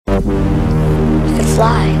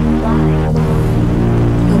fly.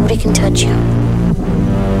 Nobody can touch you.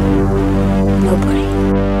 Nobody.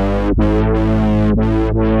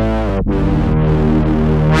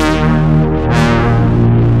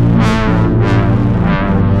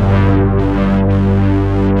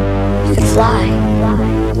 You could fly.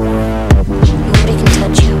 Nobody can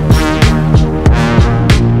touch you.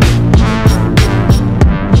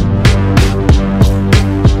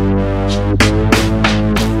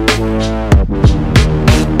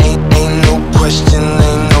 Ain't no question,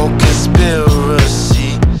 ain't no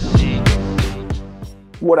conspiracy.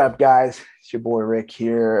 What up, guys? It's your boy Rick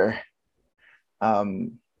here.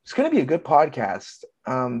 It's going to be a good podcast.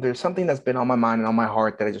 There's something that's been on my mind and on my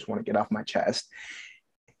heart that I just want to get off my chest.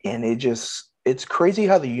 And it's crazy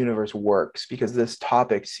how the universe works, because this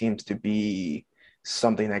topic seems to be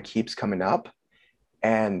something that keeps coming up.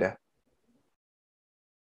 And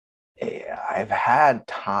I've had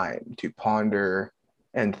time to ponder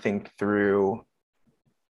and think through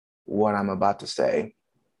what I'm about to say.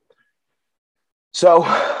 So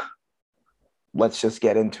let's just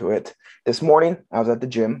get into it. This morning, I was at the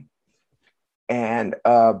gym, and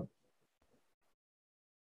a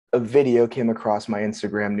video came across my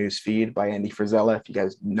Instagram newsfeed by Andy Frisella. If you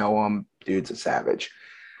guys know him, dude's a savage.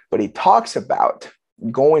 But he talks about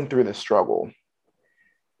going through the struggle.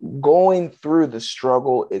 Going through the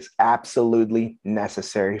struggle is absolutely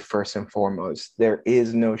necessary, first and foremost. There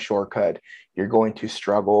is no shortcut. You're going to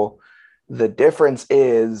struggle. The difference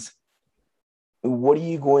is, what are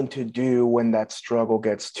you going to do when that struggle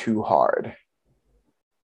gets too hard?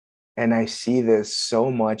 And I see this so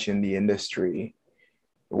much in the industry.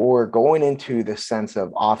 We're going into the sense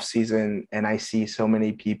of off season, and I see so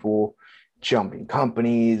many people jumping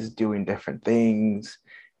companies, doing different things.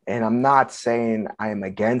 And I'm not saying I'm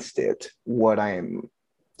against it. What I'm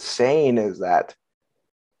saying is that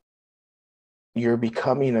you're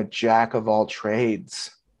becoming a jack of all trades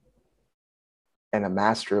and a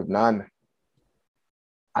master of none.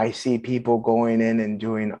 I see people going in and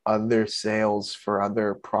doing other sales for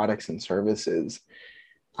other products and services.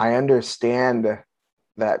 I understand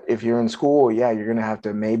that if you're in school, yeah, you're going to have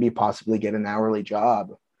to maybe possibly get an hourly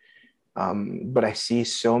job. But I see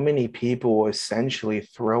so many people essentially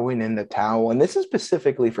throwing in the towel. And this is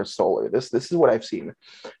specifically for solar. This is what I've seen.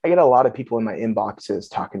 I get a lot of people in my inboxes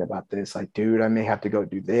talking about this. Like, dude, I may have to go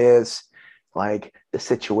do this. Like, the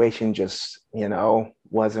situation just,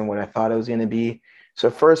 wasn't what I thought it was going to be. So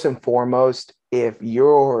first and foremost, if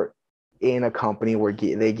you're in a company where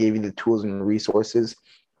they gave you the tools and resources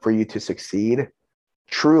for you to succeed,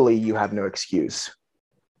 truly you have no excuse.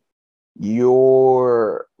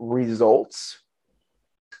 Your results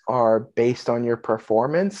are based on your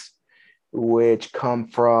performance, which come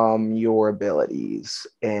from your abilities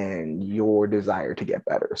and your desire to get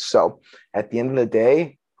better. So at the end of the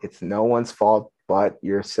day, it's no one's fault but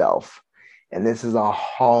yourself. And this is a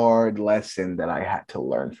hard lesson that I had to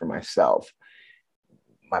learn for myself.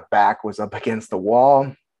 My back was up against the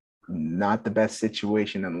wall, not the best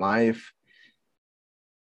situation in life.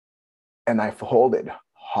 And I folded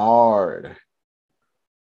hard.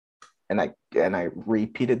 And I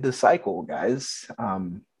repeated the cycle, guys.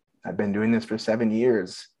 I've been doing this for 7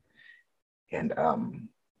 years. And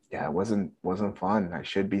it wasn't fun. I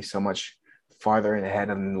should be so much farther ahead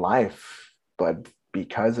in life. But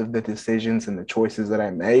because of the decisions and the choices that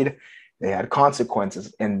I made, they had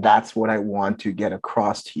consequences. And that's what I want to get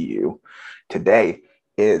across to you today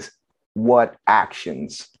is, what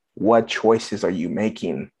actions, what choices are you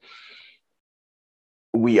making?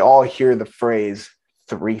 We all hear the phrase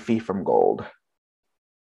 3 feet from gold.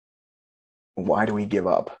 Why do we give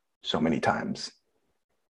up so many times?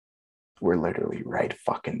 We're literally right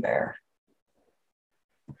fucking there.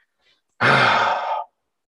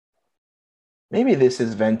 Maybe this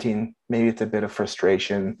is venting. Maybe it's a bit of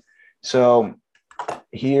frustration. So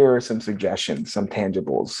here are some suggestions, some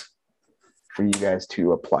tangibles for you guys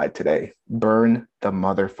to apply today. Burn the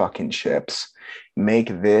motherfucking ships.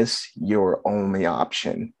 Make this your only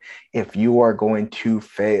option. If you are going to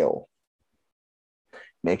fail,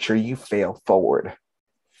 make sure you fail forward.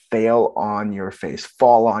 Fail on your face.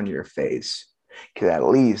 Fall on your face. Because at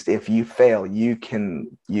least if you fail, you can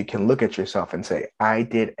look at yourself and say, I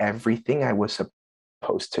did everything I was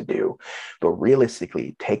supposed to do. But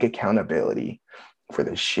realistically, take accountability for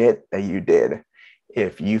the shit that you did.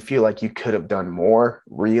 If you feel like you could have done more,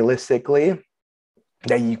 realistically,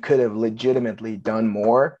 that you could have legitimately done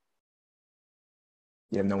more,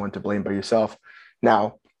 you have no one to blame but yourself.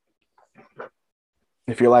 Now,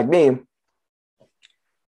 if you're like me,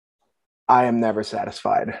 I am never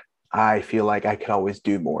satisfied. I feel like I could always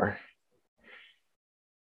do more.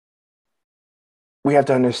 we have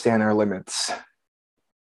to understand our limits.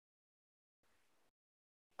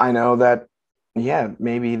 I know that, yeah,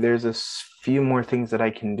 maybe there's a few more things that I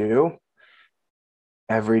can do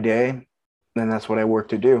every day, and that's what I work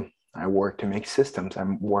to do. I work to make systems. I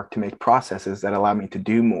work to make processes that allow me to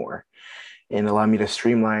do more and allow me to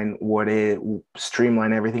streamline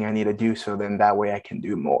everything I need to do, so then that way I can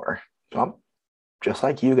do more. So I'm just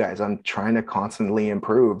like you guys, I'm trying to constantly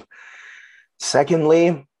improve.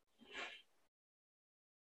 Secondly,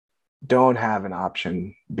 don't have an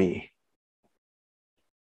option B.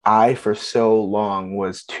 I, for so long,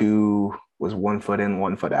 was 1 foot in,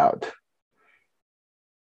 1 foot out.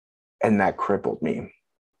 And that crippled me.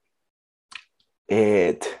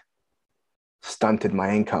 It stunted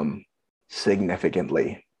my income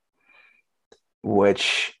significantly,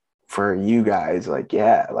 which for you guys, like,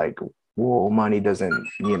 yeah, like, well, money isn't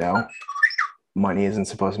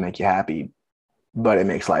supposed to make you happy, but it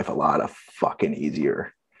makes life a lot of fucking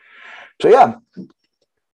easier. So yeah,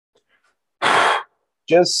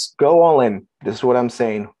 just go all in. This is what I'm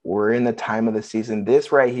saying. We're in the time of the season.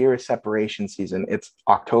 This right here is separation season. It's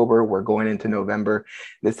October. We're going into November.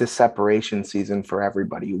 This is separation season for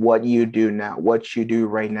everybody. What you do now, what you do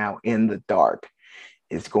right now in the dark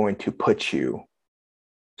is going to put you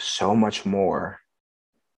so much more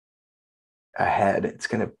ahead. It's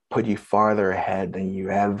going to put you farther ahead than you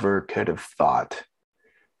ever could have thought.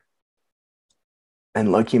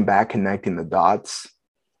 And looking back, connecting the dots,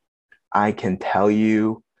 I can tell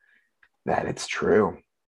you that it's true.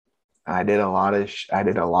 I did a lot of shit.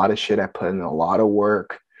 I put in a lot of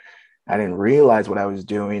work. I didn't realize what I was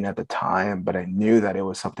doing at the time, but I knew that it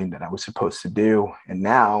was something that I was supposed to do. And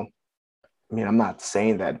now, I mean, I'm not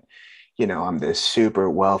saying that, I'm this super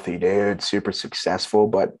wealthy dude, super successful,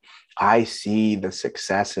 but I see the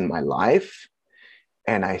success in my life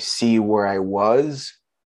and I see where I was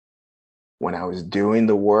when I was doing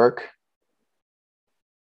the work.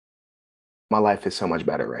 My life is so much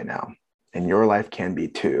better right now, and your life can be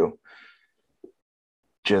too.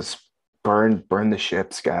 Just burn the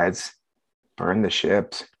ships, guys. Burn the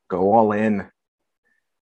ships. Go all in.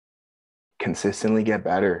 Consistently get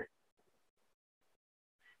better.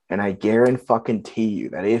 And I guarantee you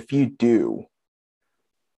that if you do,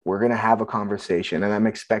 we're going to have a conversation, and I'm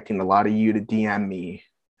expecting a lot of you to DM me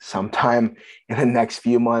sometime in the next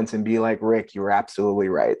few months and be like, Rick, you're absolutely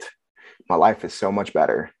right. My life is so much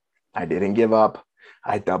better. I didn't give up.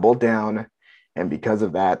 I doubled down. And because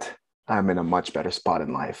of that, I'm in a much better spot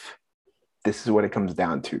in life. This is what it comes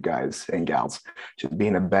down to, guys and gals. Just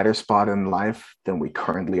being in a better spot in life than we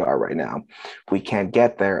currently are right now. We can't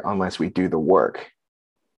get there unless we do the work.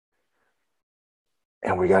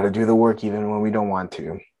 And we got to do the work even when we don't want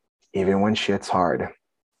to. Even when shit's hard.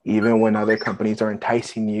 Even when other companies are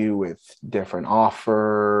enticing you with different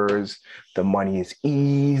offers. The money is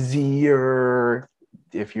easier.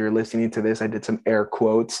 If you're listening to this, I did some air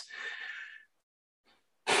quotes.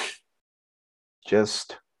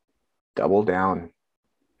 Just double down.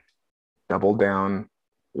 Double down.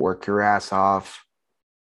 Work your ass off.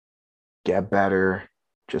 Get better.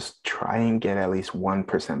 Just try and get at least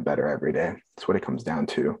 1% better every day. That's what it comes down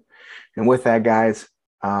to. And with that, guys,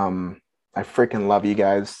 I freaking love you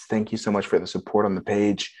guys. Thank you so much for the support on the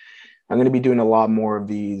page. I'm going to be doing a lot more of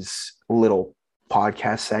these little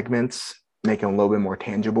podcast segments, making them a little bit more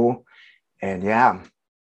tangible. And yeah,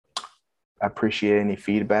 I appreciate any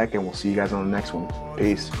feedback, and we'll see you guys on the next one.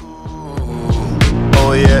 Peace.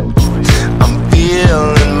 Oh yeah, I'm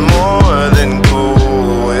feeling more